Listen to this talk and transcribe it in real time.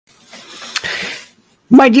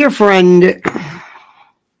My dear friend,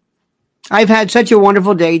 I've had such a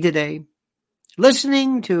wonderful day today,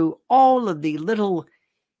 listening to all of the little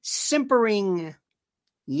simpering,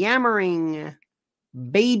 yammering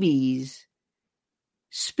babies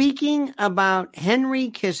speaking about Henry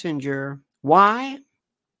Kissinger. Why?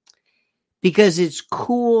 Because it's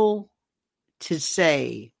cool to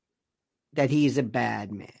say that he's a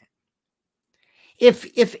bad man.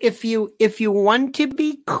 If you want to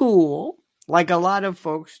be cool, like a lot of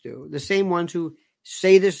folks do, the same ones who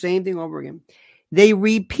say the same thing over again, they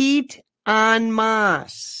repeat en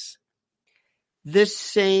masse the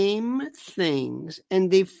same things,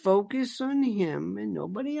 and they focus on him and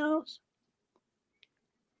nobody else.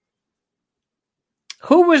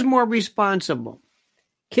 Who was more responsible,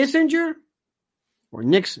 Kissinger or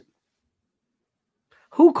Nixon?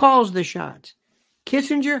 Who calls the shots?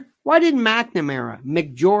 Kissinger? Why did McNamara,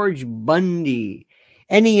 McGeorge Bundy,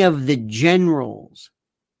 any of the generals,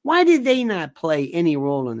 why did they not play any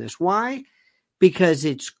role in this? Why? Because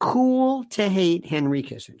it's cool to hate Henry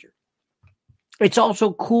Kissinger. It's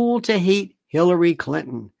also cool to hate Hillary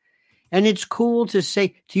Clinton. And it's cool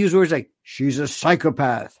to use words like, she's a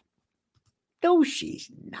psychopath. No,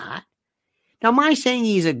 she's not. Now, am I saying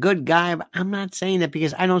he's a good guy? I'm not saying that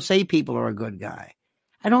because I don't say people are a good guy.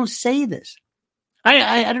 I don't say this.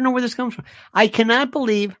 I don't know where this comes from. I cannot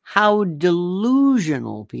believe how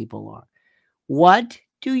delusional people are. What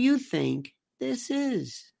do you think this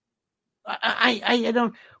is? I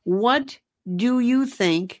don't. What do you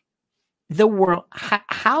think the world?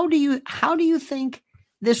 How do you think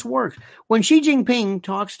this works? When Xi Jinping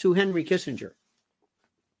talks to Henry Kissinger,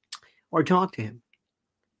 or talk to him,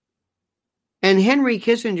 and Henry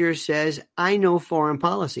Kissinger says, "I know foreign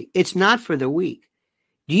policy. It's not for the weak."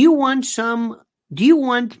 Do you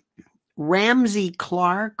want Ramsey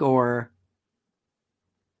Clark or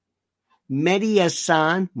Mehdi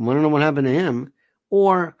Hassan? I don't know what happened to him.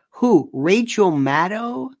 Or who? Rachel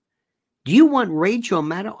Maddow? Do you want Rachel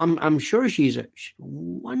Maddow? I'm sure she's a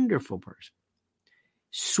wonderful person.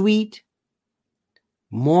 Sweet,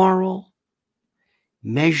 moral,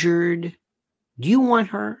 measured. Do you want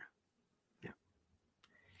her?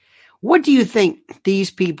 What do you think these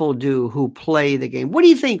people do who play the game? What do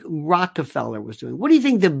you think Rockefeller was doing? What do you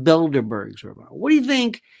think the Bilderbergs were about? What do you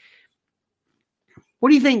think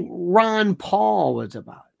Ron Paul was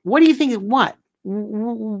about? What do you think? What?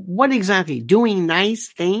 What exactly? Doing nice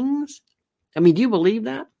things? I mean, do you believe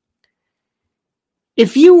that?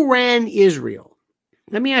 If you ran Israel,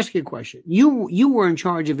 let me ask you a question. You were in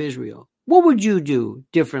charge of Israel. What would you do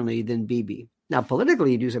differently than Bibi? Now,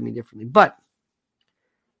 politically, you do something differently, but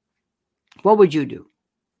what would you do?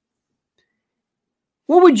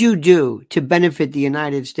 What would you do to benefit the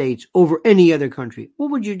United States over any other country?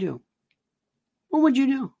 What would you do? What would you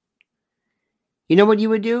do? You know what you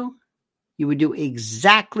would do? You would do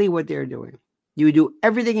exactly what they're doing. You would do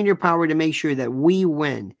everything in your power to make sure that we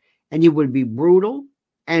win. And you would be brutal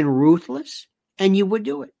and ruthless, and you would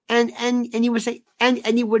do it. And you would say,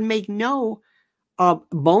 and you would make no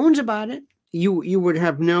bones about it. You would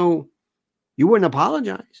have no. You wouldn't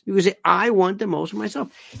apologize. You would say, I want the most for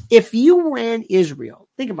myself. If you ran Israel,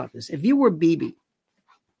 think about this. If you were Bibi,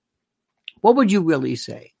 what would you really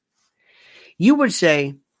say? You would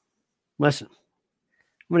say, listen,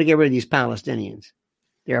 I'm going to get rid of these Palestinians.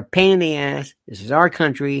 They're a pain in the ass. This is our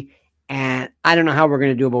country. And I don't know how we're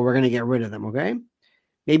going to do it, but we're going to get rid of them, okay?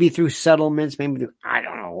 Maybe through settlements, maybe through, I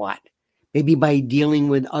don't know what. Maybe by dealing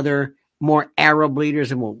with other more Arab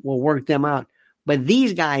leaders, and we'll work them out. But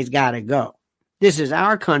these guys got to go. This is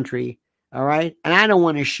our country, all right? And I don't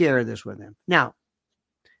want to share this with them. Now,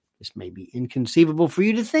 this may be inconceivable for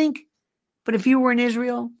you to think, but if you were in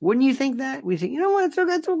Israel, wouldn't you think that? We think, you know what?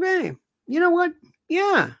 That's okay. You know what?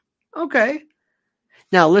 Yeah, okay.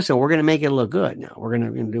 Now, listen, we're going to make it look good. Now, we're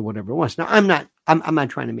going to do whatever it wants. Now, I'm not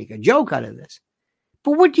trying to make a joke out of this.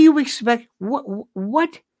 But what do you expect?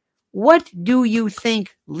 What do you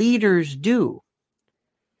think leaders do?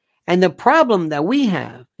 And the problem that we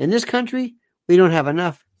have in this country, we don't have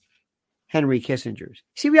enough Henry Kissingers.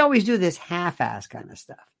 See, we always do this half-ass kind of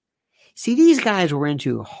stuff. See, these guys were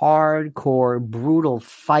into hardcore, brutal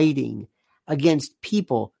fighting against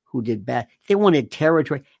people who did bad. They wanted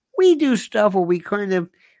territory. We do stuff where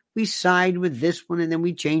we side with this one and then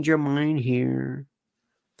we change our mind here.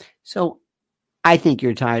 So I think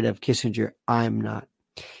you're tired of Kissinger. I'm not.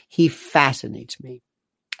 He fascinates me.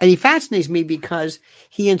 And he fascinates me because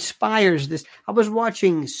he inspires this. I was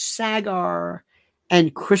watching Sagar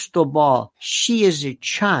and Crystal Ball. She is a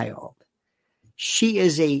child. She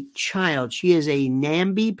is a child. She is a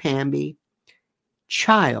namby-pamby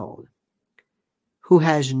child who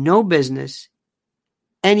has no business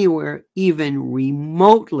anywhere even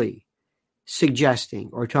remotely suggesting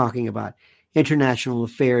or talking about international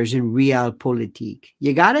affairs and realpolitik.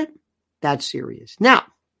 You got it? That's serious. Now,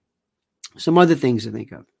 some other things to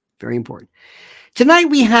think of. Very important. Tonight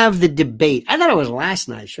we have the debate. I thought it was last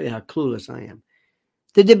night. Show you how clueless I am.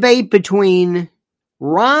 The debate between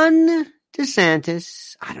Ron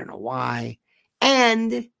DeSantis, I don't know why,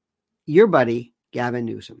 and your buddy, Gavin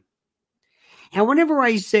Newsom. And whenever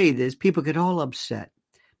I say this, people get all upset.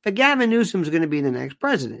 But Gavin Newsom's going to be the next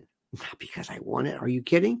president. Not because I want it. Are you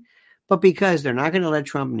kidding? But because they're not going to let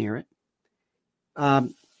Trump near it.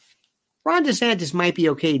 Ron DeSantis might be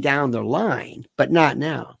okay down the line, but not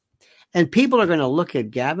now. And people are going to look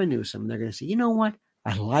at Gavin Newsom. They're going to say, you know what?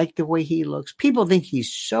 I like the way he looks. People think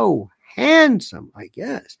he's so handsome, I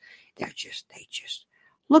guess. They just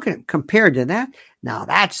look at him. Compared to that, now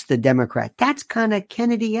that's the Democrat. That's kind of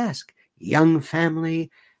Kennedy-esque. Young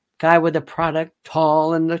family, guy with a product,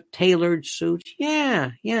 tall in the tailored suit.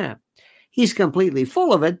 Yeah. He's completely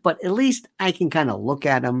full of it, but at least I can kind of look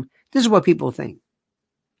at him. This is what people think.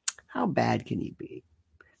 How bad can he be?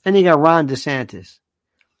 Then you got Ron DeSantis.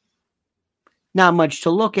 Not much to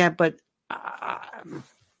look at, but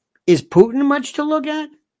is Putin much to look at?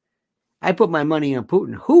 I put my money on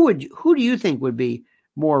Putin. Who do you think would be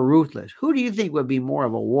more ruthless? Who do you think would be more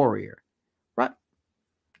of a warrior? Right?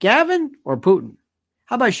 Gavin or Putin?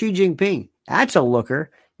 How about Xi Jinping? That's a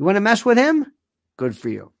looker. You want to mess with him? Good for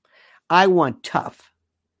you. I want tough.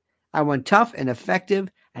 I want tough and effective,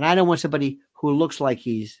 and I don't want somebody who looks like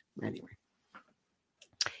he's anyway.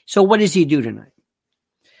 So what does he do tonight?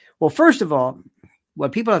 Well, first of all,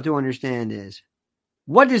 what people have to understand is,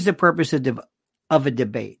 what is the purpose of a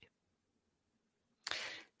debate?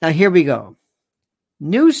 Now, here we go.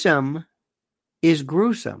 Newsom is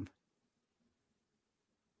gruesome.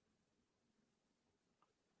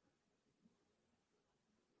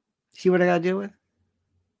 See what I got to deal with?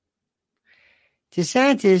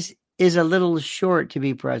 DeSantis is a little short to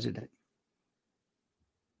be president.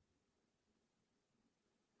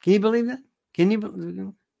 Can you believe that? Can you believe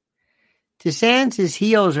that? DeSantis'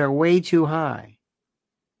 heels are way too high.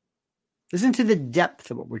 Listen to the depth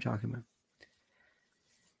of what we're talking about.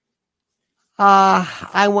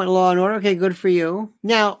 I want law and order. Okay, good for you.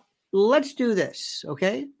 Now, let's do this,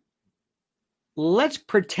 okay? Let's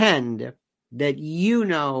pretend that you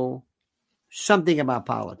know something about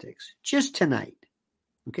politics. Just tonight,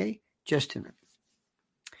 okay? Just tonight.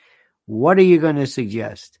 What are you going to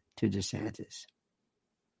suggest to DeSantis?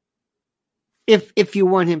 If you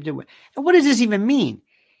want him to win. And what does this even mean?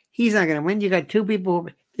 He's not going to win. You got two people.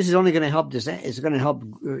 This is only going to help DeSantis. It's going to help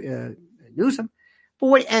Newsom. But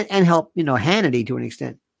what, and help, Hannity to an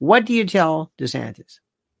extent. What do you tell DeSantis?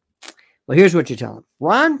 Well, here's what you tell him.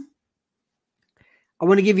 Ron, I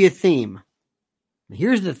want to give you a theme.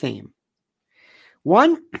 Here's the theme.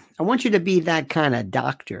 One, I want you to be that kind of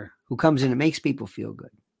doctor who comes in and makes people feel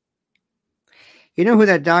good. You know who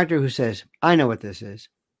that doctor who says, I know what this is.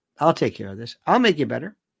 I'll take care of this. I'll make you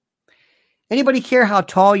better. Anybody care how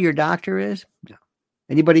tall your doctor is? No.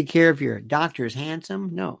 Anybody care if your doctor is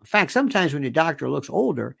handsome? No. In fact, sometimes when your doctor looks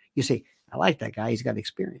older, you say, I like that guy. He's got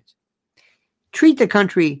experience. Treat the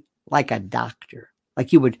country like a doctor,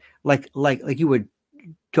 like you would you would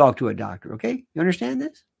talk to a doctor. Okay, you understand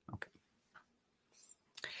this? Okay.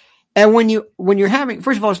 And when you're having,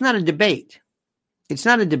 first of all, it's not a debate. It's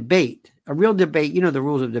not a debate. A real debate. You know the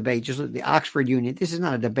rules of debate. Just like the Oxford Union. This is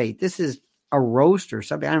not a debate. This is a roast or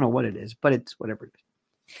something. I don't know what it is, but it's whatever it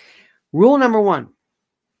is. Rule number one.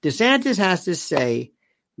 DeSantis has to say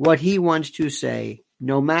what he wants to say,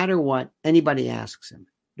 no matter what anybody asks him.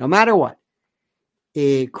 No matter what.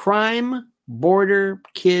 A crime, border,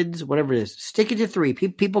 kids, whatever it is. Stick it to 3.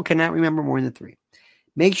 People cannot remember more than 3.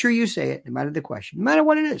 Make sure you say it, no matter the question, no matter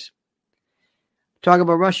what it is. Talk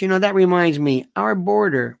about Russia. That reminds me, our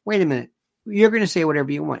border. Wait a minute. You're going to say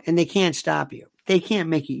whatever you want, and they can't stop you. They can't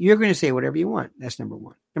make you. You're going to say whatever you want. That's number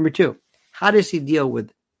one. Number 2, how does he deal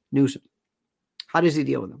with Newsom? How does he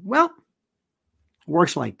deal with him? Well, it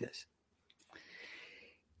works like this.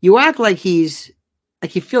 You act like you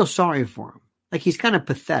feel sorry for him. Like he's kind of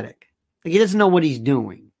pathetic. Like he doesn't know what he's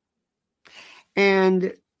doing.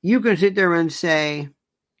 And you can sit there and say,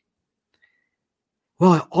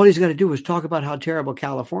 well, all he's got to do is talk about how terrible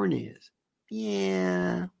California is.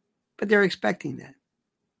 Yeah, but they're expecting that.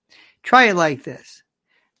 Try it like this.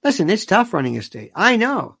 Listen, it's tough running a state. I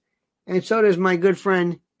know. And so does my good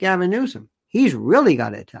friend Gavin Newsom. He's really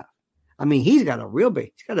got it tough. I mean, he's got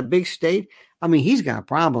a big state. I mean, he's got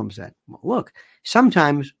problems that, look,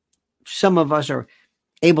 sometimes some of us are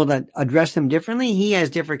able to address them differently. He has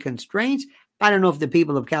different constraints. I don't know if the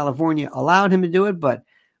people of California allowed him to do it, but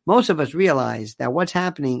most of us realize that what's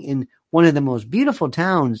happening in one of the most beautiful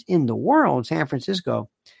towns in the world, San Francisco,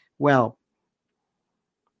 well,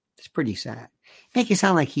 it's pretty sad. Make it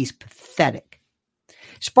sound like he's pathetic.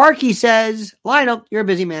 Sparky says, Lionel, you're a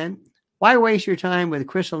busy man. Why waste your time with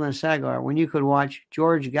Crystal and Sagar when you could watch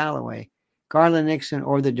George Galloway, Garland Nixon,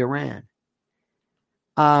 or the Duran?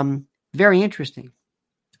 Very interesting.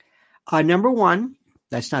 Number one,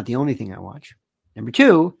 that's not the only thing I watch. Number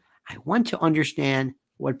two, I want to understand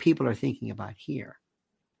what people are thinking about here.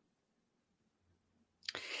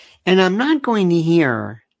 And I'm not going to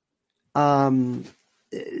hear what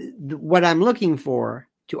I'm looking for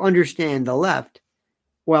to understand the left.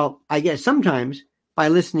 Well, I guess sometimes by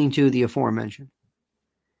listening to the aforementioned.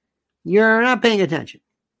 You're not paying attention.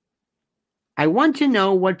 I want to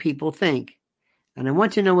know what people think, and I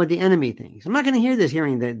want to know what the enemy thinks. I'm not going to hear this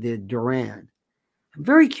hearing the Duran. I'm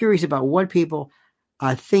very curious about what people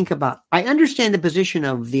think about. I understand the position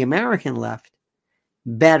of the American left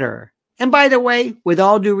better. And by the way, with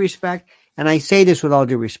all due respect, and I say this with all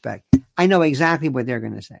due respect, I know exactly what they're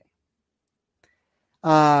going to say.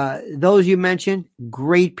 Those you mentioned,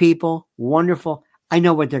 great people, wonderful. I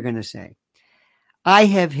know what they're going to say.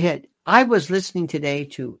 I was listening today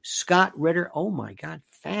to Scott Ritter. Oh my God,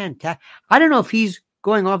 fantastic. I don't know if he's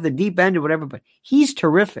going off the deep end or whatever, but he's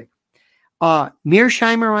terrific.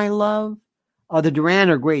 Mearsheimer, I love. The Duran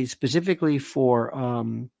are great, specifically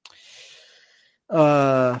for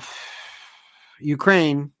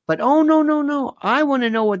Ukraine. But no. I want to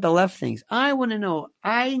know what the left thinks. I want to know.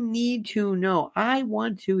 I need to know. I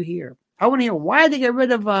want to hear. I want to hear why they get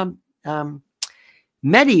rid of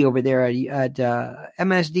Mehdi over there at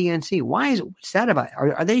MSDNC. What's that about?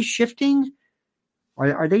 Are they shifting?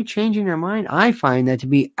 Are they changing their mind? I find that to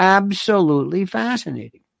be absolutely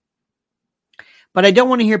fascinating. But I don't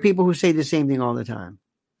want to hear people who say the same thing all the time.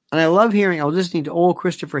 And I love hearing, I was listening to old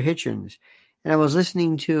Christopher Hitchens, and I was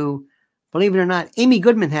listening to, believe it or not, Amy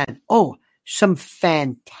Goodman had, some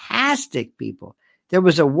fantastic people. There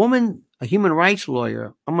was a woman, a human rights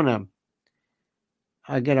lawyer. I'm going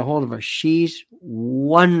to get a hold of her. She's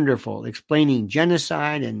wonderful, explaining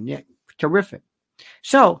genocide and terrific.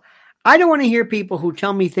 So I don't want to hear people who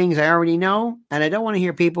tell me things I already know, and I don't want to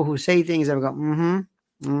hear people who say things that I go,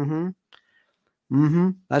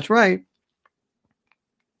 that's right.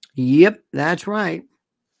 Yep, that's right.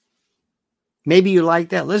 Maybe you like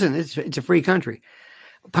that. Listen, it's a free country.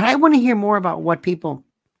 But I want to hear more about what people,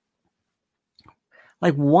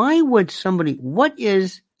 like, why would somebody,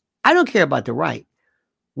 I don't care about the right.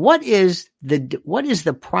 What is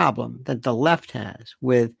the problem that the left has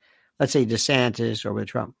with, let's say, DeSantis or with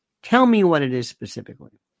Trump? Tell me what it is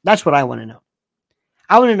specifically. That's what I want to know.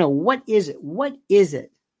 I want to know, what is it? What is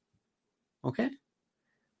it? Okay?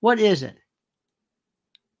 What is it?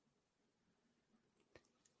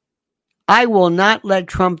 I will not let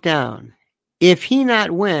Trump down. If he not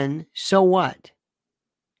win, so what?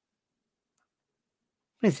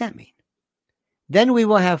 What does that mean? Then we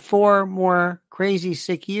will have 4 more crazy,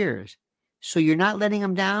 sick years. So you're not letting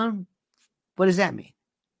him down? What does that mean?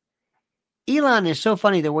 Elon is so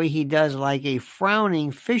funny the way he does, like a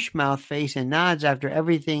frowning fish mouth face, and nods after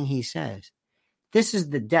everything he says. This is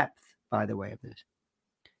the depth, by the way, of this.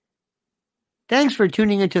 Thanks for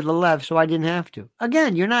tuning into the left, so I didn't have to.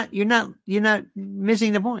 Again, you're not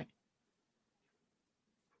missing the point.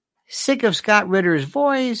 Sick of Scott Ritter's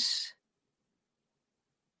voice.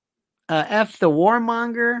 F the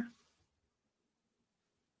warmonger.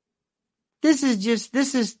 This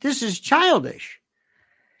is childish.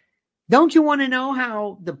 Don't you want to know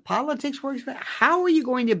how the politics works? How are you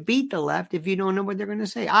going to beat the left if you don't know what they're going to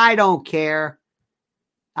say? I don't care.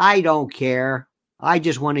 I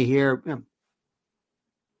just want to hear.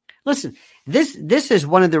 Listen, this is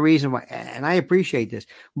one of the reasons why, and I appreciate this,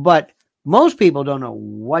 but most people don't know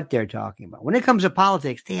what they're talking about. When it comes to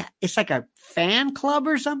politics, it's like a fan club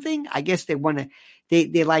or something. I guess they want to,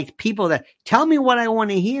 they like people that tell me what I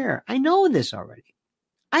want to hear. I know this already.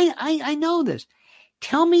 I know this.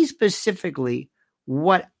 Tell me specifically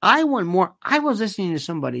what I want more. I was listening to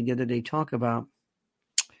somebody the other day talk about,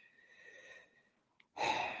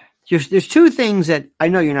 there's 2 things that I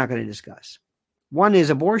know you're not going to discuss. One is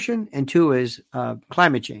abortion, and 2 is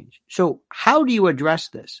climate change. So how do you address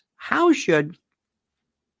this? How is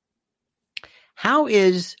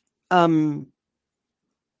DeSantis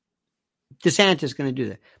going to do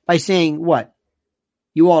that? By saying what?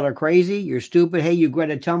 You all are crazy. You're stupid. Hey, you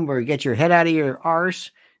Greta Thunberg, get your head out of your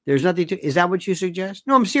arse. There's nothing to. Is that what you suggest?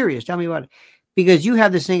 No, I'm serious. Tell me about it. Because you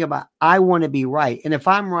have this thing about, I want to be right. And if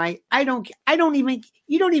I'm right, you don't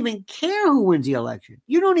even care who wins the election.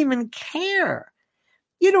 You don't even care.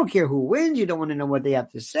 You don't care who wins. You don't want to know what they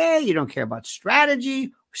have to say. You don't care about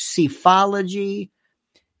strategy, psephology,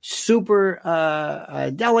 super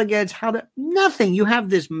delegates, nothing. You have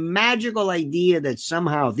this magical idea that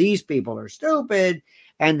somehow these people are stupid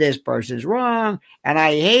and this person's wrong and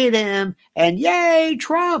I hate him and yay,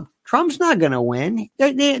 Trump. Trump's not going to win.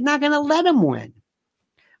 They're not going to let him win.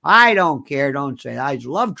 I don't care. Don't say it. I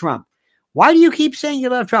love Trump. Why do you keep saying you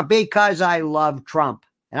love Trump? Because I love Trump.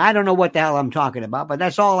 And I don't know what the hell I'm talking about, but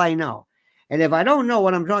that's all I know. And if I don't know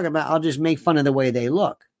what I'm talking about, I'll just make fun of the way they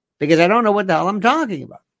look because I don't know what the hell I'm talking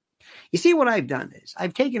about. You see, what I've done is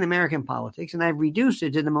I've taken American politics and I've reduced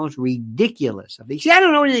it to the most ridiculous of these. See, I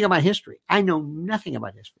don't know anything about history. I know nothing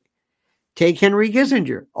about history. Take Henry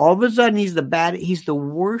Kissinger. All of a sudden, he's the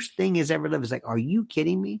worst thing he's ever lived. It's like, are you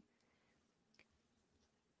kidding me?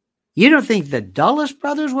 You don't think the Dulles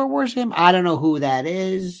brothers were worse than him? I don't know who that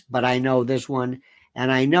is, but I know this one. And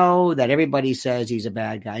I know that everybody says he's a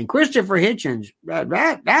bad guy. And Christopher Hitchens,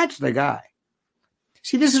 that's the guy.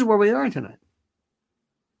 See, this is where we are tonight.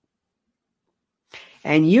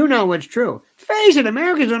 And you know it's true. Face it,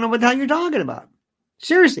 Americans don't know what the hell you're talking about.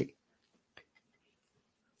 Seriously.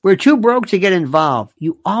 We're too broke to get involved.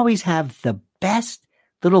 You always have the best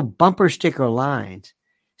little bumper sticker lines.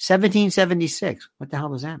 1776. What the hell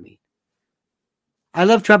does that mean? I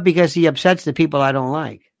love Trump because he upsets the people I don't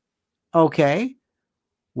like. Okay.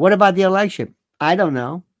 What about the election? I don't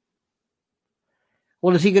know.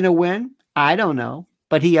 Well, is he going to win? I don't know.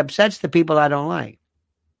 But he upsets the people I don't like.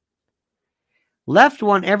 Left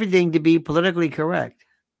want everything to be politically correct.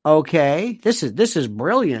 Okay, this is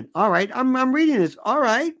brilliant. All right, I'm reading this. All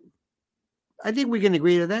right, I think we can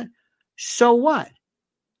agree to that. So what?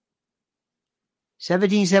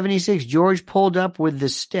 1776, George pulled up with the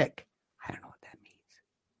stick. I don't know what that means.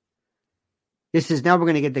 This is now we're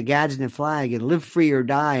going to get the Gadsden flag and live free or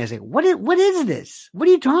die. I say, what is this? What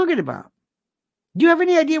are you talking about? Do you have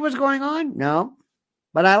any idea what's going on? No,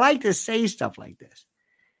 but I like to say stuff like this.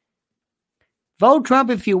 Vote Trump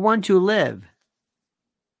if you want to live.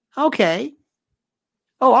 Okay.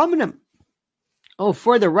 For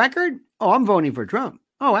the record? I'm voting for Trump.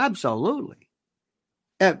 Oh, absolutely.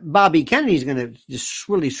 Bobby Kennedy's going to just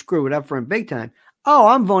really screw it up for him big time. Oh,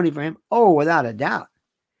 I'm voting for him. Oh, without a doubt.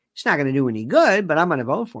 It's not going to do any good, but I'm going to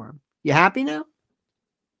vote for him. You happy now? Of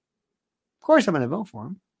course I'm going to vote for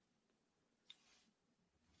him.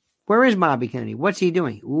 Where is Bobby Kennedy? What's he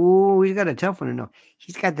doing? Ooh, he's got a tough one to know.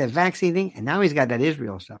 He's got that vaccine thing, and now he's got that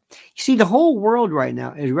Israel stuff. You see, the whole world right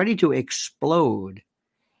now is ready to explode.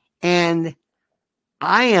 And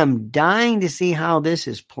I am dying to see how this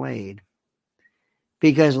is played.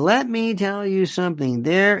 Because let me tell you something.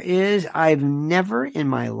 I've never in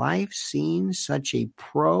my life seen such a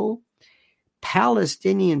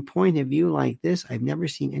pro-Palestinian point of view like this. I've never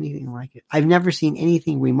seen anything like it. I've never seen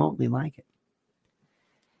anything remotely like it.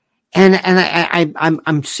 And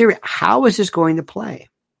I'm serious. How is this going to play?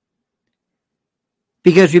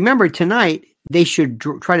 Because remember, tonight, they should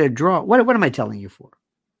try to draw. What am I telling you for?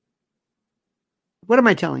 What am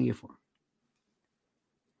I telling you for?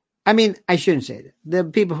 I mean, I shouldn't say that. The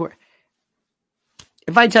people who are,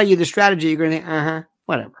 if I tell you the strategy, you're going to think,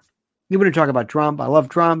 whatever. You want to talk about Trump. I love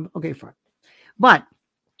Trump. Okay, fine. But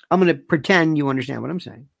I'm going to pretend you understand what I'm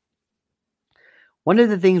saying. One of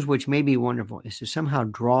the things which may be wonderful is to somehow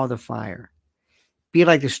draw the fire. Be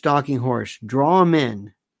like the stalking horse. Draw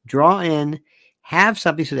in, have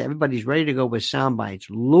something so that everybody's ready to go with sound bites.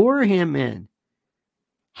 Lure him in.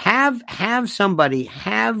 Have somebody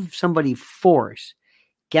force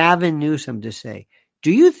Gavin Newsom to say,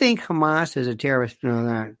 do you think Hamas is a terrorist? No,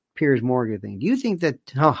 that Piers Morgan thing. Do you think that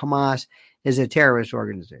Hamas is a terrorist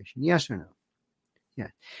organization? Yes or no? Yeah.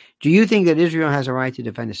 Do you think that Israel has a right to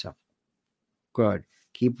defend itself? Good.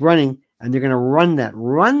 Keep running. And they're going to run that.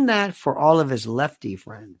 Run that for all of his lefty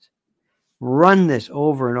friends. Run this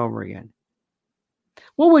over and over again.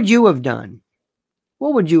 What would you have done?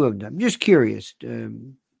 What would you have done? Just curious.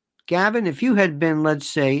 Gavin, if you had been, let's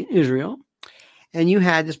say, Israel, and you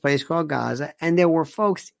had this place called Gaza, and there were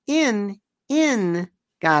folks in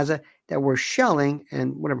Gaza that were shelling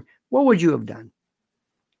and whatever, what would you have done?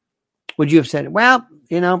 Would you have said, well,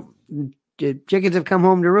 the chickens have come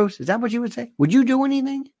home to roost? Is that what you would say? Would you do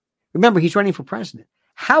anything? Remember, he's running for president.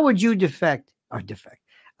 How would you defend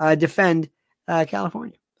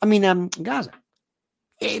California? Gaza.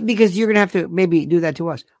 Because you're going to have to maybe do that to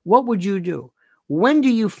us. What would you do? When do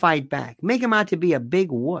you fight back? Make him out to be a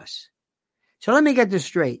big wuss. So let me get this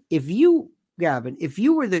straight. If you, Gavin,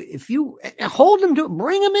 hold him to it,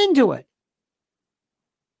 bring him into it.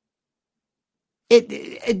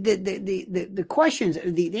 The questions,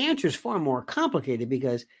 the answer is far more complicated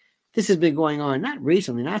because This has been going on, not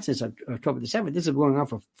recently, not since October the 7th. This is going on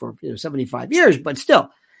for 75 years, but still,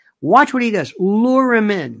 watch what he does. Lure him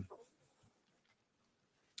in.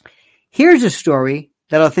 Here's a story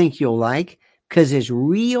that I think you'll like because it's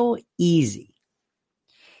real easy.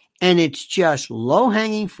 And it's just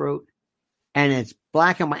low-hanging fruit, and it's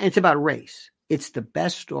black and white. It's about race. It's the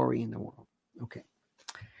best story in the world. Okay.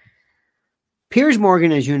 Piers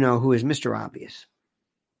Morgan, as you know, who is Mr. Obvious,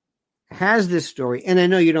 has this story, and I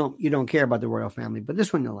know you don't care about the royal family, but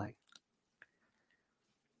this one you'll like.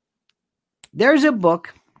 There's a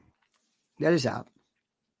book that is out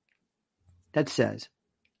that says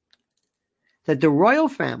that the royal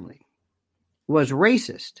family was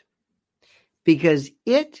racist because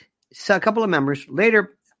a couple of members,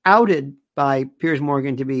 later outed by Piers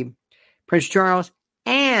Morgan to be Prince Charles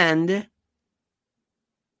and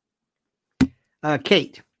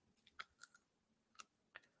Kate,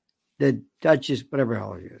 the Duchess, whatever the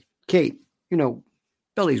hell it is. Kate,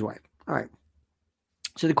 Billy's wife. All right.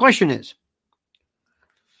 So the question is,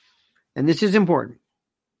 and this is important,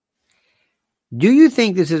 do you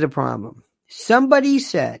think this is a problem? Somebody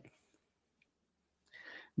said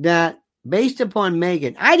that based upon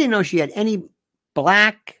Meghan, I didn't know she had any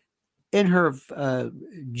black in her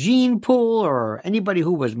gene pool or anybody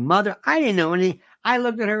who was mother. I didn't know any. I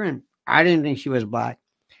looked at her and I didn't think she was black.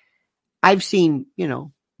 I've seen,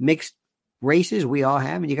 mixed races. We all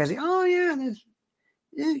have. And you guys say, oh, yeah,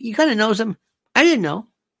 you kind of know some. I didn't know.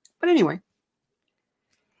 But anyway.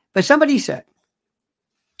 But somebody said,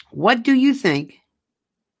 what do you think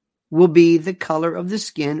will be the color of the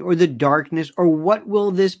skin or the darkness, or what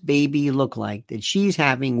will this baby look like that she's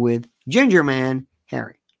having with Ginger Man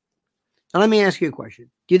Harry? Now, let me ask you a question.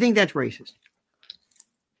 Do you think that's racist?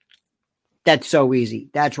 That's so easy.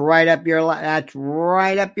 That's right up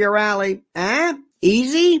your alley.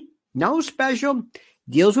 Easy. No special.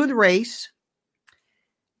 Deals with race.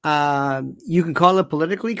 You can call it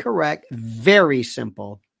politically correct. Very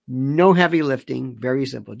simple. No heavy lifting. Very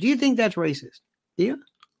simple. Do you think that's racist? Do you?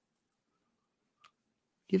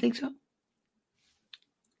 Do you think so?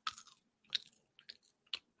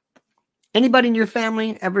 Anybody in your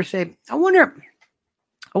family ever say, I wonder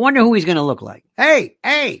who he's going to look like?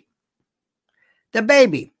 Hey, the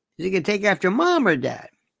baby. Is he going to take after mom or dad?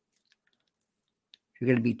 Is he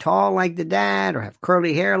going to be tall like the dad or have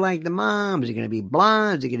curly hair like the mom? Is he going to be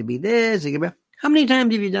blonde? Is he going to be this? How many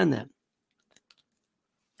times have you done that?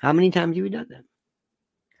 How many times have you done that?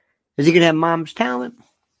 Is he going to have mom's talent?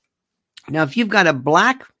 Now, if you've got a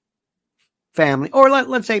black family, or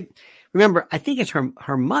let's say, remember, I think it's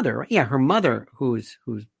her mother. Right? Yeah, her mother who's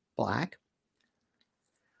black.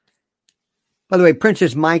 By the way,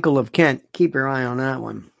 Princess Michael of Kent, keep your eye on that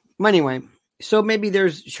one. Anyway, so maybe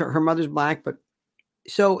her mother's black, but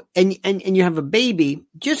so and you have a baby.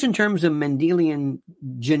 Just in terms of Mendelian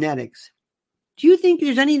genetics, do you think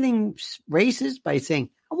there's anything racist by saying,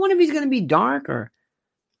 I wonder if he's going to be dark or?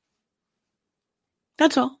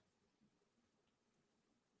 That's all.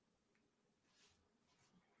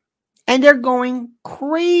 And they're going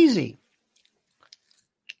crazy.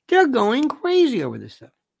 They're going crazy over this stuff.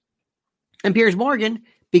 And Piers Morgan,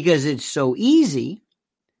 because it's so easy,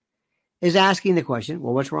 is asking the question,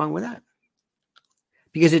 well, what's wrong with that?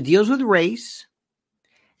 Because it deals with race,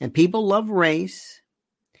 and people love race,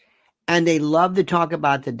 and they love to talk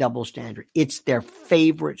about the double standard. It's their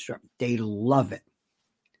favorite stuff. They love it.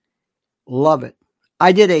 Love it.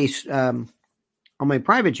 I did on my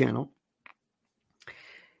private channel,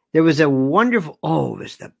 there was a wonderful,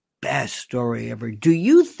 it's the best story ever. Do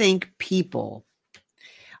you think people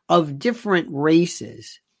of different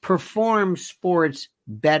races perform sports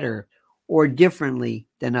better or differently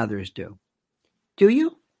than others do? Do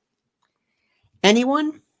you?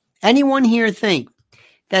 Anyone here think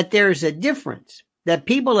that there's a difference, that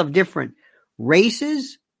people of different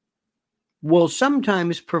races will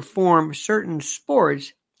sometimes perform certain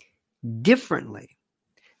sports differently?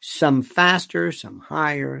 Some faster, some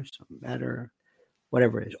higher, some better,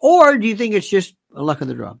 whatever it is. Or do you think it's just a luck of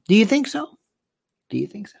the draw? Do you think so? Do you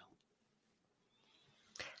think so?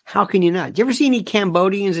 How can you not? Do you ever see any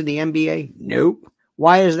Cambodians in the NBA? Nope.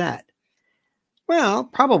 Why is that? Well,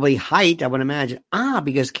 probably height, I would imagine.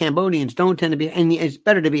 Because Cambodians don't tend to be, and it's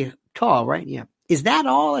better to be tall, right? Yeah. Is that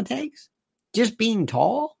all it takes? Just being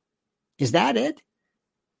tall? Is that it?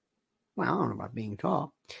 Well, I don't know about being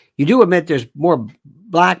tall. You do admit there's more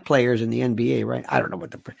black players in the NBA, right? I don't know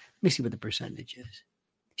let me see what the percentage is.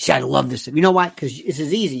 See, I love this. You know why? Because this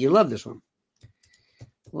is easy. You love this one.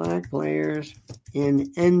 Black players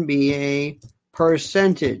in NBA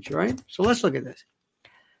percentage, right? So let's look at this.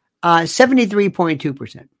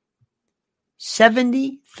 73.2%.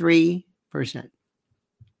 73%.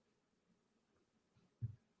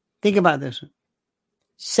 Think about this one.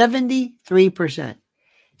 73%.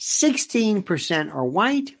 16% are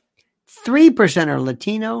white, 3% are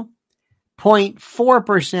Latino,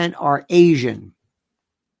 0.4% are Asian.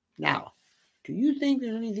 Now, do you think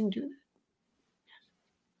there's anything to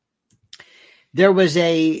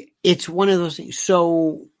that? It's one of those things.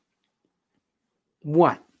 So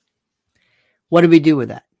what? What do we do with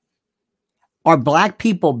that? Are black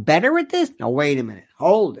people better at this? No, wait a minute.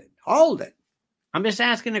 Hold it. I'm just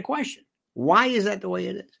asking a question. Why is that the way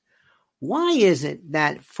it is? Why is it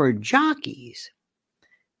that for jockeys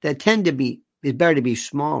that tend to be, it's better to be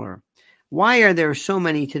smaller, why are there so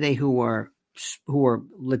many today who are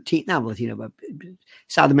Latino, not Latino, but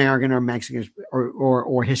South American or Mexicans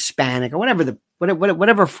or Hispanic or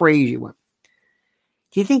whatever phrase you want?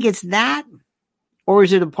 Do you think it's that? Or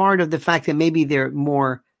is it a part of the fact that maybe they're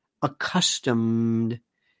more accustomed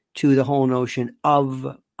to the whole notion of,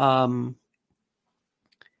 I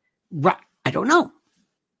don't know.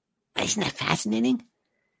 Isn't that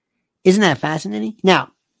fascinating?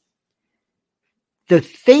 Now, the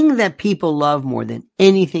thing that people love more than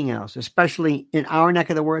anything else, especially in our neck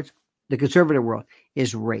of the woods, the conservative world,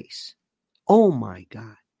 is race. Oh my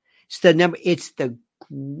God. It's the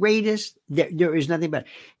greatest. There is nothing better.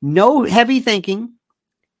 No heavy thinking.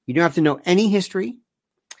 You don't have to know any history.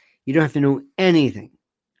 You don't have to know anything.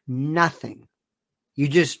 Nothing. You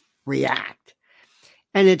just react.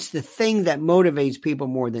 And it's the thing that motivates people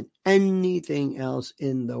more than anything else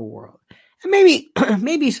in the world. And maybe I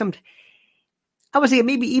was thinking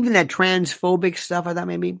maybe even that transphobic stuff, I thought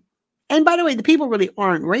maybe. And by the way, the people really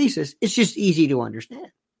aren't racist. It's just easy to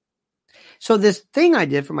understand. So this thing I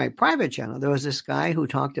did for my private channel, there was this guy who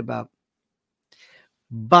talked about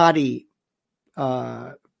body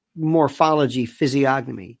morphology,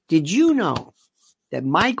 physiognomy. Did you know that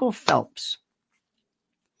Michael Phelps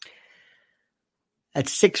at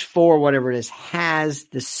 6'4", whatever it is, has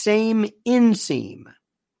the same inseam,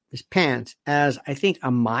 his pants, as I think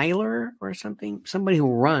a miler or something, somebody who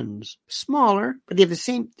runs, smaller, but they have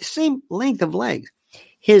the same length of legs.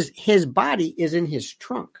 His body is in his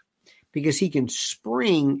trunk because he can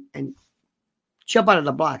spring and jump out of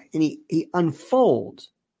the block, and he unfolds.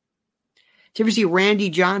 Do you ever see Randy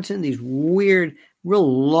Johnson? These weird, real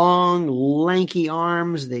long, lanky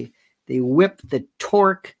arms. They whip the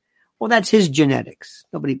torque. Well, that's his genetics.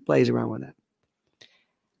 Nobody plays around with that.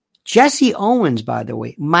 Jesse Owens, by the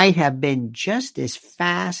way, might have been just as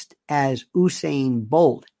fast as Usain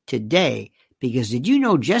Bolt today, because did you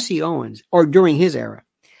know Jesse Owens, or during his era,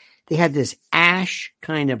 they had this ash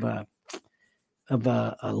kind of a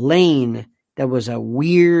lane that was a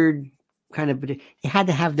weird kind of, they had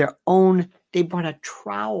to have their own, they brought a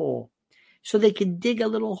trowel so they could dig a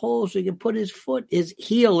little hole so he could put his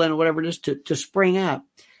heel in or whatever it is to spring out.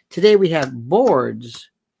 Today we have boards,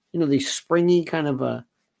 these springy kind of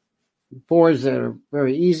boards that are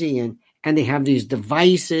very easy, and they have these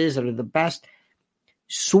devices that are the best.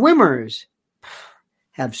 Swimmers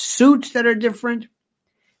have suits that are different.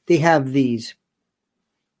 They have these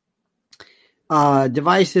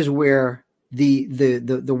devices where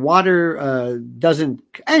the water doesn't.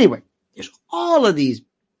 Anyway, there's all of these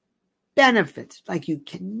benefits like you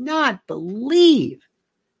cannot believe.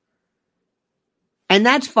 And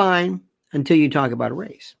that's fine until you talk about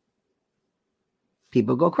race.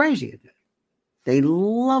 People go crazy at that. They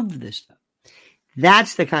love this stuff.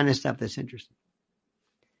 That's the kind of stuff that's interesting.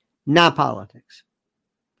 Not politics.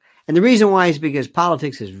 And the reason why is because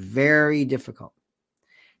politics is very difficult.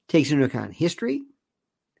 It takes into account history,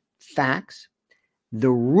 facts, the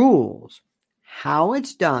rules, how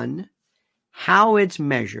it's done, how it's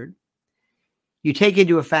measured. You take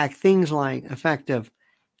into effect things like effect of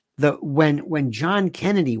when John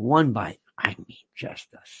Kennedy won by, just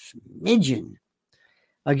a smidgen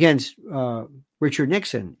against Richard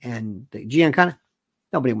Nixon and the Giancana.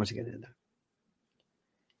 Nobody wants to get into that.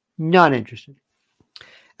 Not interested.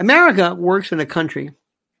 America works in a country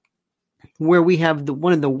where we have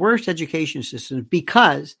one of the worst education systems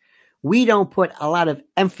because we don't put a lot of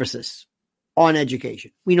emphasis on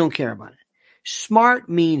education. We don't care about it. Smart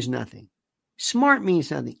means nothing.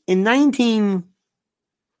 In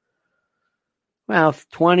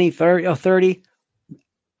 20, 30,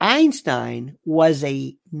 Einstein was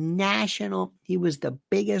he was the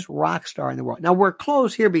biggest rock star in the world. Now we're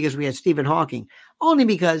close here because we had Stephen Hawking, only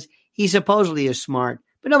because he supposedly is smart,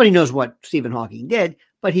 but nobody knows what Stephen Hawking did,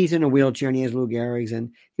 but he's in a wheelchair and he has Lou Gehrig's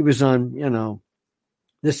and he was on,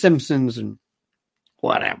 The Simpsons and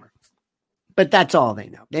whatever. But that's all they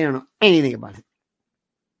know. They don't know anything about him.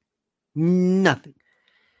 Nothing.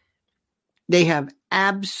 They have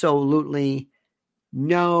absolutely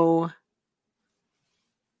no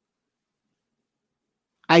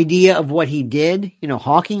idea of what he did.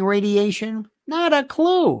 Hawking radiation, not a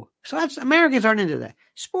clue. So Americans aren't into that.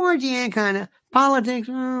 Sports, yeah, kind of. Politics,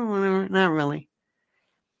 whatever, not really.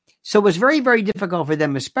 So it was very, very difficult for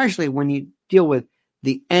them, especially when you deal with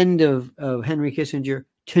the end of Henry Kissinger,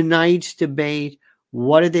 tonight's debate.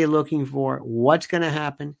 What are they looking for? What's going to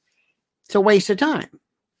happen? It's a waste of time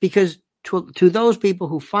because to those people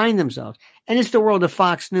who find themselves, and it's the world of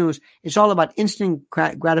Fox News, it's all about instant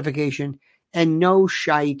gratification and no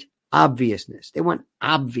shite obviousness. They want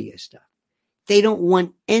obvious stuff. They don't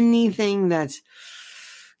want anything that's,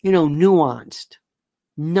 nuanced.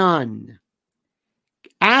 None.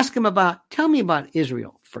 Ask them tell me about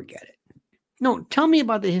Israel. Forget it. No, tell me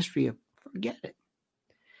about the history of, forget it.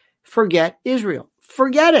 Forget Israel.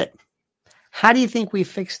 Forget it. How do you think we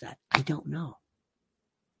fix that? I don't know.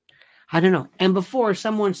 And before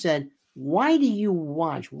someone said, why do you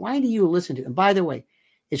watch? Why do you listen to? And by the way,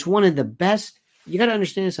 it's one of the best. You got to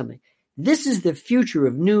understand something. This is the future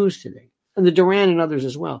of news today, and the Duran and others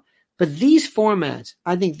as well. But these formats,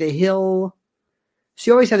 I think the Hill, so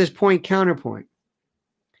you always have this point counterpoint.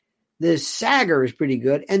 The Sager is pretty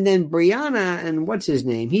good. And then Brianna and what's his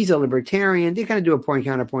name? He's a libertarian. They kind of do a point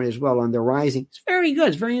counterpoint as well on the rising. It's very good.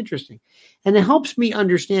 It's very interesting. And it helps me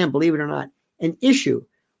understand, believe it or not, an issue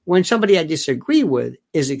when somebody I disagree with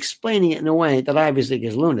is explaining it in a way that I obviously think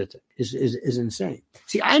is lunatic, is insane.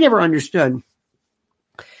 See, I never understood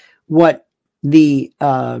what the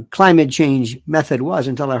climate change method was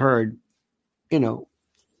until I heard, Greta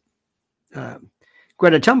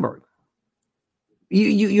Thunberg.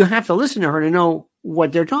 You have to listen to her to know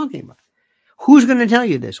what they're talking about. Who's going to tell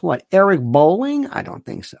you this? What, Eric Bowling? I don't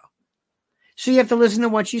think so. So you have to listen to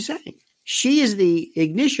what she's saying. She is the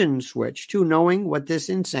ignition switch to knowing what this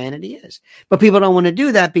insanity is. But people don't want to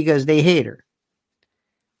do that because they hate her.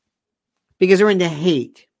 Because they're into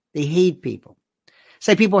hate. They hate people.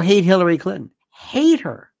 Say people hate Hillary Clinton. Hate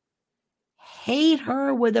her. Hate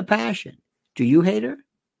her with a passion. Do you hate her?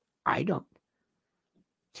 I don't.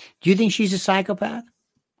 Do you think she's a psychopath?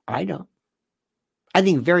 I don't. I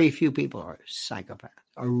think very few people are psychopaths.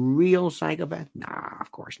 A real psychopath? Nah,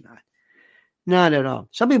 of course not. Not at all.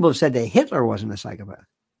 Some people have said that Hitler wasn't a psychopath.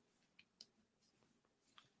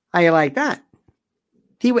 How you like that?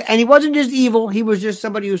 He wasn't just evil. He was just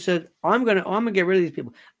somebody who said, I'm gonna get rid of these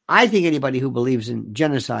people. I think anybody who believes in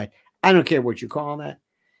genocide, I don't care what you call that,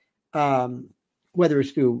 whether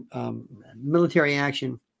it's through military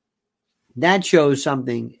action, that shows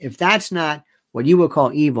something. If that's not what you would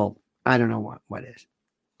call evil, I don't know what is.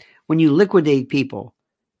 When you liquidate people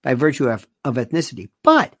by virtue of ethnicity.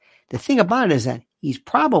 But the thing about it is that he's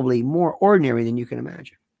probably more ordinary than you can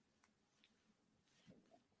imagine.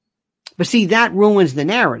 But see, that ruins the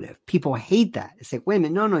narrative. People hate that. It's like, wait a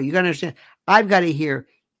minute, no, you got to understand. I've got to hear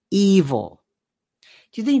evil.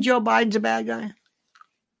 Do you think Joe Biden's a bad guy?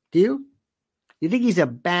 Do you? You think he's a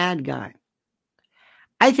bad guy?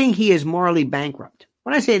 I think he is morally bankrupt.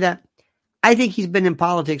 When I say that, I think he's been in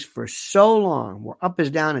politics for so long, where up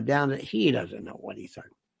is down and down, that he doesn't know what he's saying.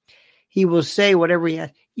 He will say whatever he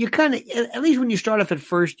has. You kind of, at least when you start off at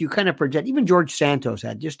first, you kind of project. Even George Santos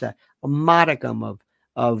had just a modicum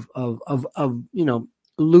of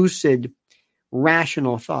lucid,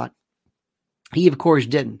 rational thought. He, of course,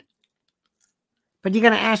 didn't. But you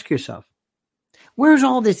got to ask yourself, where's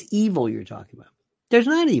all this evil you're talking about? There's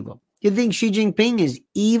not evil. You think Xi Jinping is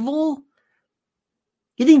evil?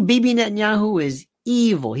 You think Bibi Netanyahu is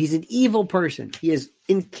evil? He's an evil person. He is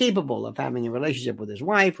incapable of having a relationship with his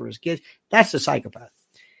wife or his kids. That's a psychopath.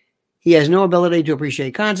 He has no ability to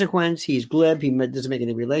appreciate consequence. He's glib. He doesn't make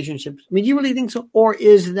any relationships. I mean, do you really think so? Or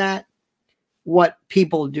is that what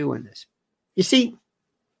people do in this? You see,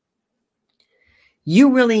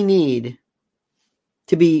 you really need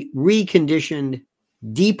to be reconditioned,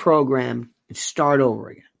 deprogrammed, and start over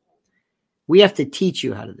again. We have to teach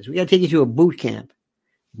you how to do this. We got to take you to a boot camp,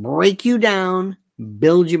 break you down,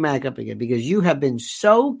 build you back up again, because you have been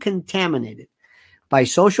so contaminated by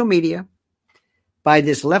social media, by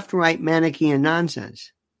this left-right Manichaean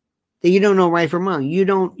nonsense, that you don't know right from wrong. You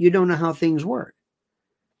don't know how things work.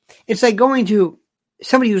 It's like going to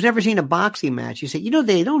somebody who's never seen a boxing match. You say,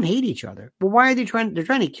 they don't hate each other. Well, why are they trying? They're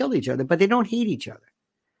trying to kill each other, but they don't hate each other.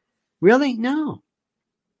 Really? No.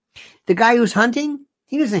 The guy who's hunting,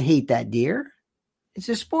 he doesn't hate that deer. It's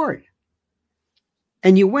a sport.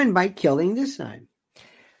 And you win by killing this side.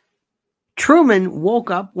 Truman woke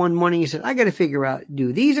up one morning and said, I got to figure out,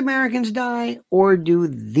 do these Americans die or do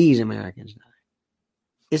these Americans die?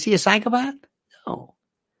 Is he a psychopath? No.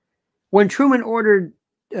 When Truman ordered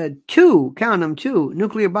count them, 2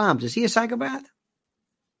 nuclear bombs. Is he a psychopath?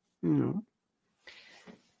 No.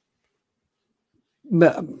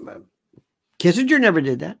 But Kissinger never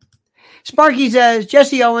did that. Sparky says,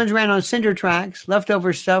 Jesse Owens ran on cinder tracks,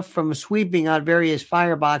 leftover stuff from sweeping out various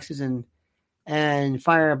fireboxes and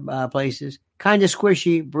fireplaces. Kind of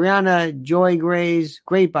squishy. Brianna Joy Gray's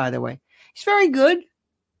great, by the way. He's very good,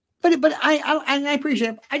 but I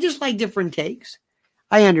appreciate it. I just like different takes.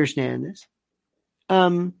 I understand this.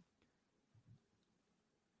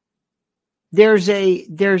 There's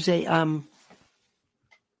a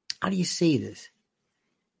how do you say this?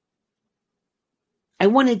 I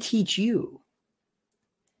want to teach you.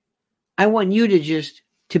 I want you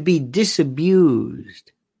to be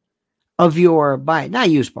disabused of your bias. Not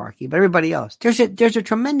you, Sparky, but everybody else. There's a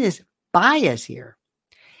tremendous bias here.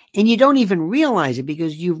 And you don't even realize it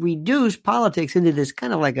because you've reduced politics into this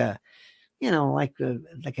kind of like a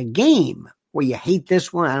game where you hate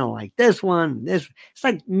this one. I don't like this one. It's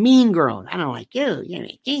like Mean Girls. I don't like you. You're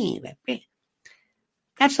a game.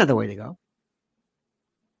 That's not the way to go.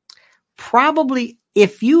 Probably,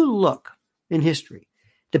 if you look in history,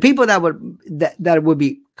 the people that would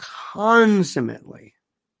be consummately,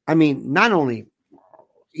 I mean, not only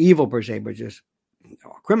evil per se, but just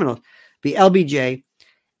criminals, be LBJ,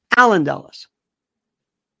 Allen Dulles.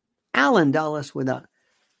 Allen Dulles, without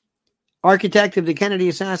architect of the Kennedy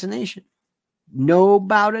assassination, no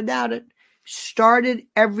doubt about it, started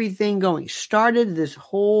everything going, started this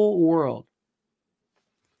whole world.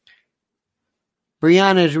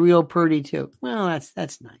 Brianna's real pretty too. Well,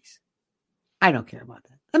 that's nice. I don't care about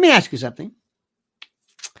that. Let me ask you something.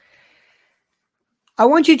 I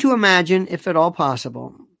want you to imagine, if at all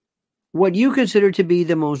possible, what you consider to be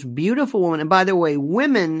the most beautiful woman. And by the way,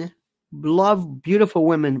 women love beautiful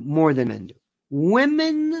women more than men do.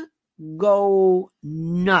 Women go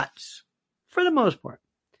nuts for the most part.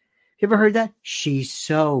 You ever heard that? She's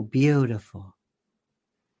so beautiful.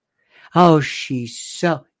 Oh, she's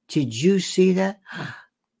so... Did you see that?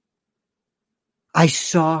 I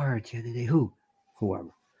saw her the other day. Whoever.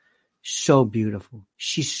 So beautiful.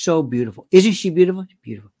 She's so beautiful. Isn't she beautiful?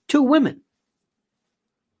 Beautiful. 2 women.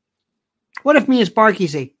 What if me and Sparky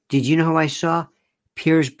say, did you know who I saw?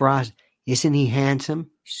 Pierce Brosnan. Isn't he handsome?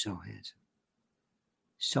 He's so handsome.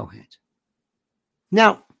 So handsome.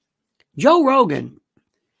 Now, Joe Rogan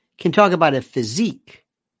can talk about a physique.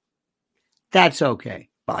 That's okay.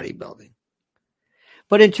 Bodybuilding.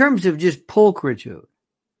 But in terms of just pulchritude,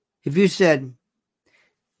 if you said,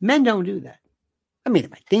 men don't do that. I mean, they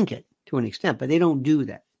might think it to an extent, but they don't do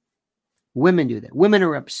that. Women do that. Women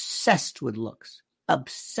are obsessed with looks.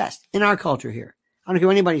 Obsessed. In our culture here. I don't care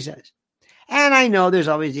what anybody says. And I know there's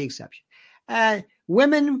always the exception.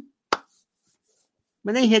 Women,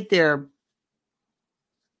 when they hit their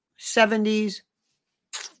 70s,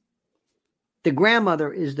 the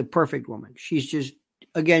grandmother is the perfect woman. She's just,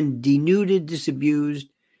 again, denuded, disabused,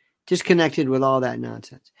 disconnected with all that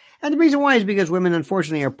nonsense. And the reason why is because women,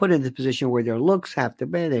 unfortunately, are put in this position where their looks have to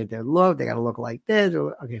be, they got to look like this.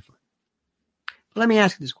 Okay, fine. But let me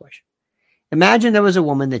ask you this question. Imagine there was a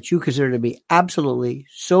woman that you consider to be absolutely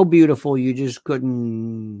so beautiful you just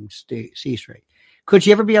couldn't see straight. Could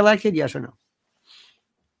she ever be elected? Yes or no?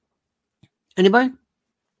 Anybody?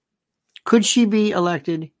 Could she be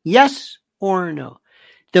elected? Yes or no?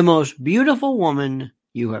 The most beautiful woman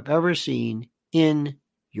you have ever seen in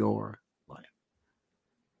your life.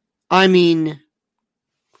 I mean,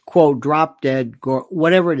 quote, drop dead,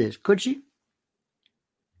 whatever it is. Could she?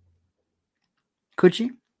 Could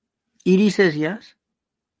she? Edie says yes.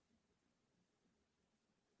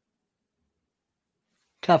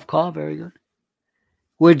 Tough call. Very good.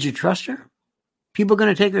 Would you trust her? People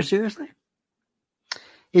going to take her seriously?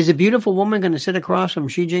 Is a beautiful woman going to sit across from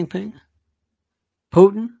Xi Jinping?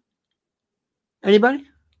 Putin? Anybody?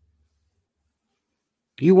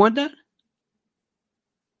 Do you want that?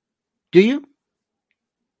 Do you?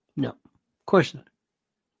 No. Of course not.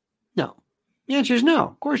 No. The answer is no.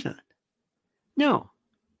 Of course not. No.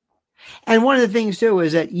 And one of the things, too,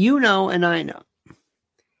 is that you know and I know.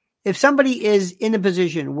 If somebody is in a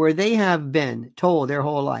position where they have been told their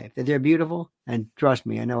whole life that they're beautiful, and trust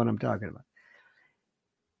me, I know what I'm talking about.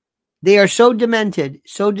 They are so demented,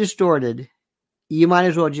 so distorted, you might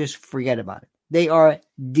as well just forget about it. They are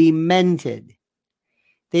demented.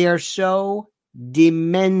 They are so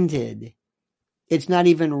demented. It's not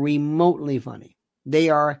even remotely funny. They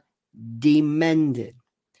are demented.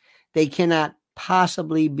 They cannot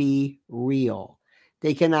possibly be real.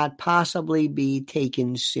 They cannot possibly be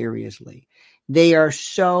taken seriously. They are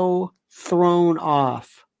so thrown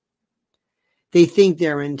off. They think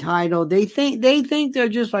they're entitled. They think they're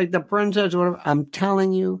just like the princess or whatever. I'm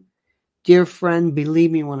telling you, dear friend,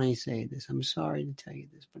 believe me when I say this. I'm sorry to tell you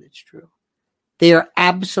this, but it's true. They are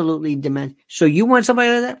absolutely demented. So you want somebody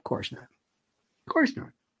like that? Of course not. Of course not.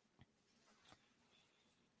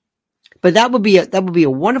 But that would be a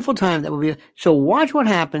wonderful time. So watch what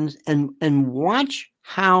happens and watch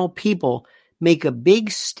how people make a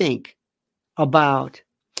big stink about.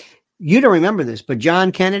 You don't remember this, but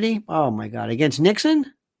John Kennedy, oh my God, against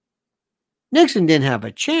Nixon? Nixon didn't have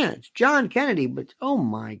a chance. John Kennedy, but oh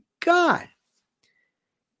my God.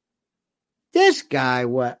 This guy,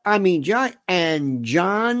 John,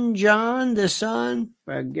 the son,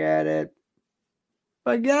 forget it.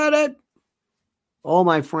 Oh,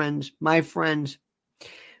 my friends,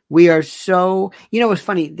 we are so, it's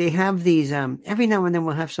funny. They have these, every now and then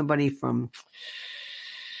we'll have somebody from,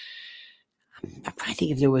 I'm trying to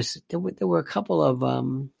think if there were a couple of,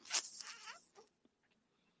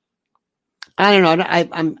 I don't know. I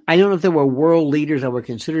don't know if there were world leaders that were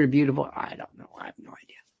considered beautiful. I don't know. I have no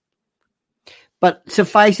idea. But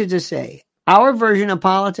suffice it to say, our version of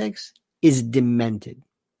politics is demented.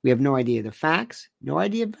 We have no idea the facts, no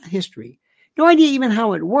idea about history, no idea even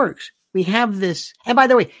how it works. We have this, and by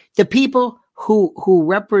the way, the people who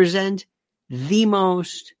represent the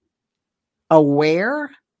most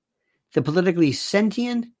aware, the politically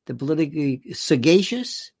sentient, the politically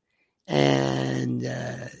sagacious, and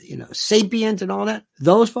sapient and all that,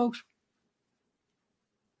 those folks,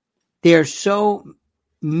 they're so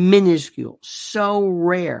minuscule, so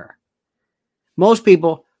rare. Most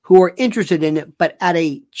people who are interested in it, but at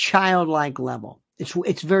a childlike level.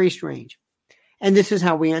 It's very strange. And this is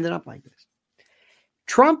how we ended up like this.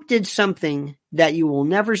 Trump did something that you will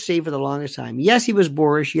never see for the longest time. Yes, he was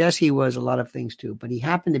boorish. Yes, he was a lot of things too, but he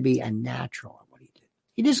happened to be a natural at what he did.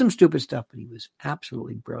 He did some stupid stuff, but he was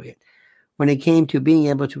absolutely brilliant when it came to being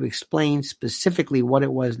able to explain specifically what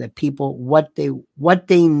it was that people, what they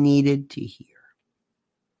needed to hear.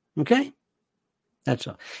 Okay? That's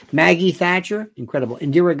all. Maggie Thatcher, incredible.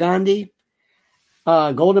 Indira Gandhi,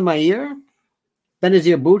 Golda Meir,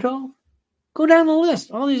 Benazir Bhutto. Go down the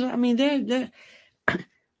list. All these,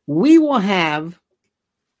 we will have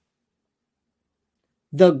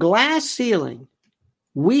the glass ceiling.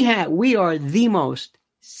 We are the most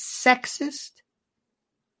sexist,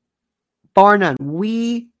 bar none.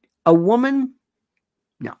 A woman,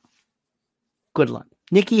 no. Good luck.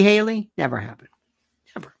 Nikki Haley, never happened.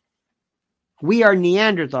 Never. We are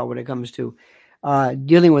Neanderthal when it comes to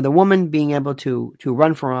dealing with a woman being able to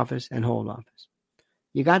run for office and hold office.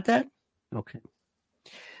 You got that? Okay.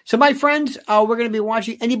 So, my friends, we're going to be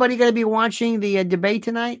watching. Anybody going to be watching the debate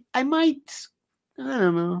tonight? I don't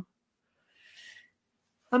know.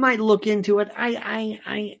 I might look into it.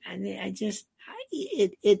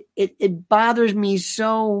 It bothers me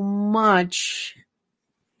so much.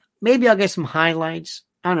 Maybe I'll get some highlights.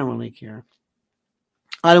 I don't really care.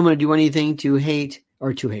 I don't want to do anything to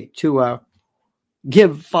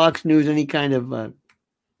give Fox News any kind of,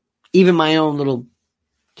 even my own little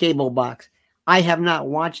cable box. I have not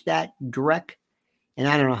watched that direct, and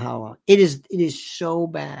I don't know how long. It is so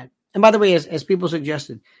bad. And by the way, as people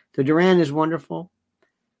suggested, the Duran is wonderful.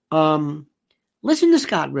 Listen to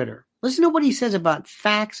Scott Ritter. Listen to what he says about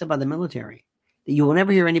facts about the military that you will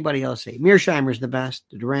never hear anybody else say. Mearsheimer's the best.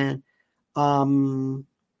 The Duran. I'm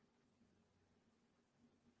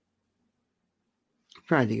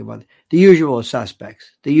trying to think about it. The usual suspects.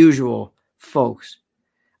 The usual folks.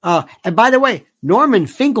 And by the way, Norman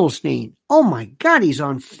Finkelstein. Oh my God, he's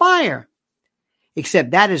on fire.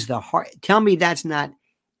 Except that is the heart. Tell me that's not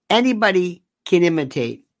anybody can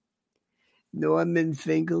imitate. Norman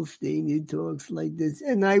Finkelstein, he talks like this.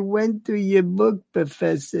 And I went to your book,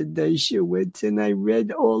 Professor Dershowitz, and I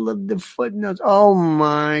read all of the footnotes. Oh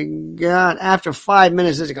my God. After 5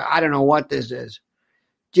 minutes, I don't know what this is.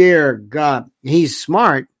 Dear God. He's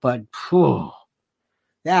smart, but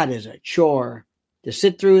that is a chore. To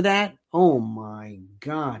sit through that, oh my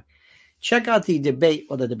God. Check out the debate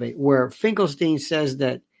where Finkelstein says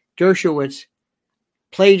that Dershowitz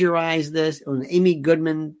plagiarized this, and Amy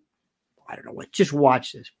Goodman, I don't know what, just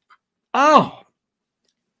watch this. Oh,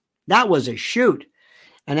 that was a shoot.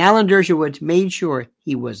 And Alan Dershowitz made sure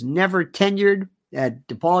he was never tenured at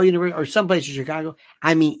DePaul University or someplace in Chicago.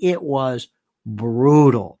 It was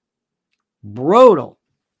brutal. Brutal.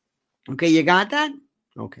 Okay, you got that?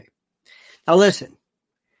 Okay. Now listen,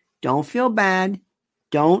 don't feel bad.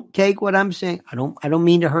 Don't take what I'm saying. I don't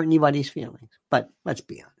mean to hurt anybody's feelings, but let's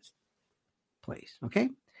be honest. Please, okay?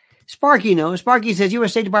 Sparky knows. Sparky says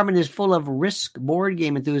U.S. State Department is full of risk board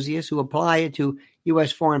game enthusiasts who apply it to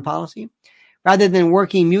U.S. foreign policy. Rather than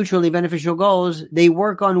working mutually beneficial goals, they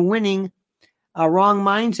work on winning a wrong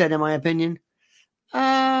mindset, in my opinion.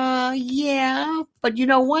 Yeah, but you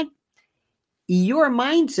know what? Your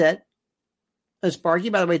mindset, Sparky,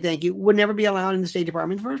 by the way, thank you, would never be allowed in the State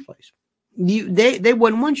Department in the first place. They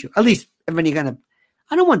wouldn't want you. At least if any kind of,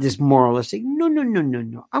 I don't want this moralistic.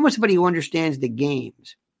 No. I want somebody who understands the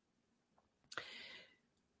games.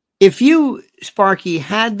 If you, Sparky,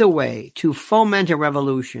 had the way to foment a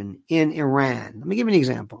revolution in Iran, let me give you an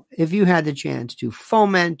example. If you had the chance to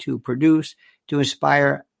foment, to produce, to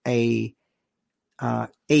inspire a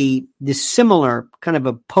dissimilar kind of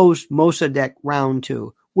a post-Mossadegh round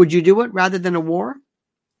two, would you do it rather than a war?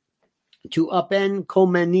 To upend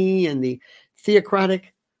Khomeini and the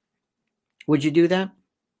theocratic, would you do that?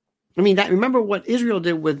 I mean, remember what Israel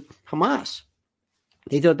did with Hamas.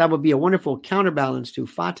 They thought that would be a wonderful counterbalance to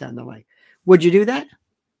Fatah and the like. Would you do that?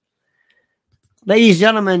 Ladies and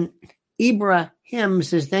gentlemen, Ibrahim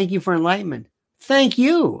says, thank you for enlightenment. Thank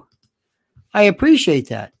you. I appreciate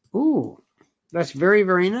that. Ooh, that's very,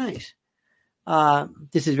 very nice.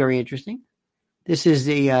 This is very interesting. This is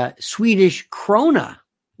the Swedish krona.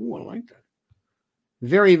 Ooh, I like that.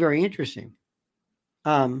 Very, very interesting.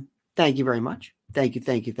 Thank you very much. Thank you.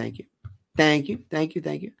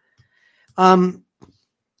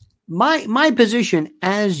 My position,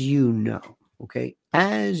 as you know,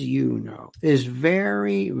 is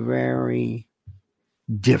very, very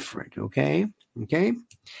different. Okay.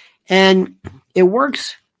 And it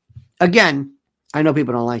works. Again, I know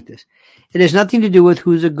people don't like this. It has nothing to do with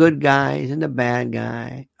who's the good guy and the bad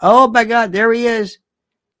guy. Oh my God, there he is.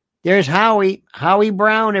 There's Howie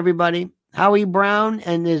Brown, everybody. Howie Brown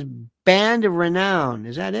and his band of renown.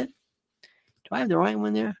 Is that it? Do I have the right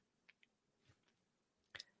one there?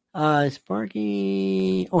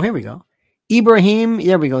 Sparky. Oh, here we go. Ibrahim.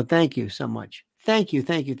 There we go. Thank you so much. Thank you.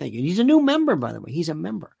 He's a new member, by the way. He's a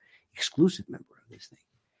member, exclusive member of this thing.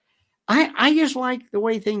 I just like the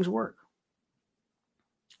way things work.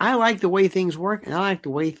 I like the way things work, and I like the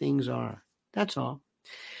way things are. That's all.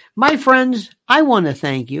 My friends, I want to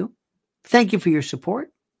thank you. Thank you for your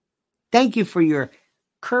support. Thank you for your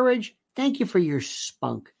courage. Thank you for your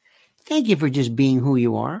spunk. Thank you for just being who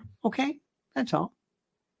you are. Okay? That's all.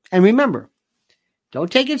 And remember,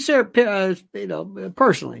 don't take it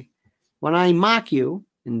personally. When I mock you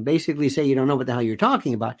and basically say you don't know what the hell you're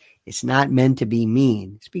talking about, it's not meant to be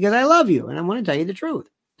mean. It's because I love you and I want to tell you the truth.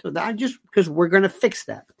 So that because we're going to fix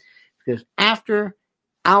that. Because after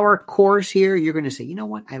our course here, you're going to say, you know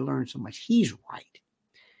what? I learned so much. He's right.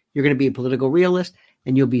 You're going to be a political realist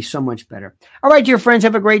and you'll be so much better. All right, dear friends,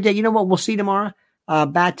 have a great day. You know what? We'll see you tomorrow.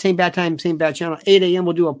 Same bad time, same bad channel. 8 a.m.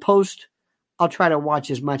 We'll do a post. I'll try to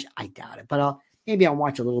watch as much. I doubt it, but maybe I'll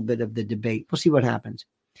watch a little bit of the debate. We'll see what happens.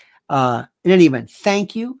 In any event,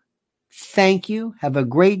 thank you. Thank you. Have a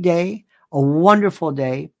great day, a wonderful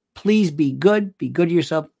day. Please be good. Be good to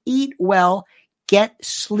yourself. Eat well. Get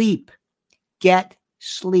sleep. Get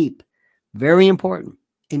sleep. Very important.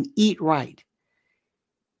 And eat right.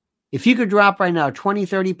 If you could drop right now 20,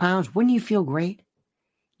 30 pounds, wouldn't you feel great?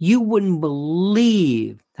 You wouldn't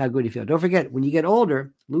believe how good you feel. Don't forget, when you get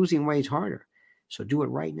older, losing weight is harder. So do it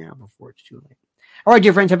right now before it's too late. All right,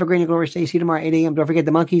 dear friends, have a great and glorious day. See you tomorrow at 8 a.m. Don't forget,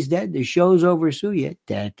 the monkey's dead. The show's over. Sue ya.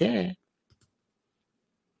 Da-da.